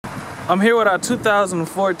I'm here with our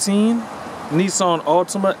 2014 Nissan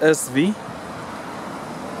Altima SV.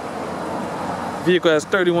 Vehicle has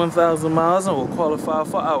 31,000 miles and will qualify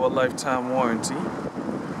for our lifetime warranty.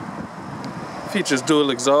 Features dual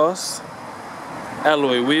exhaust,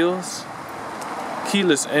 alloy wheels,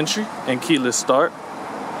 keyless entry and keyless start.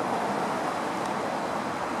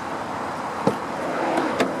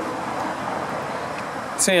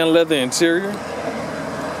 Tan leather interior.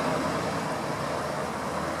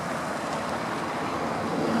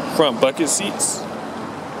 Front bucket seats.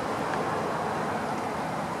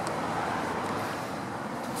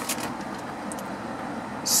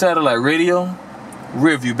 Satellite radio,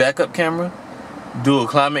 rear view backup camera, dual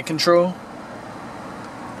climate control,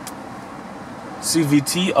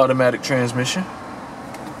 CVT automatic transmission,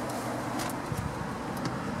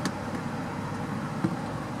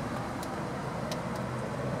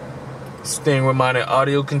 steering wheel mounted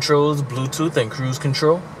audio controls, Bluetooth and cruise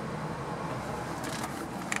control.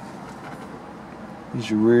 These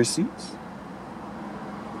are your rear seats.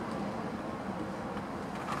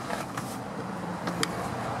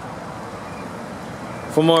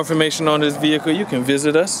 For more information on this vehicle, you can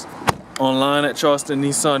visit us online at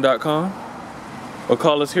charlestonnissan.com or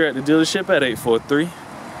call us here at the dealership at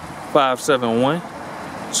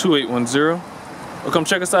 843-571-2810 or come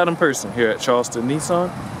check us out in person here at Charleston Nissan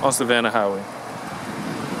on Savannah Highway.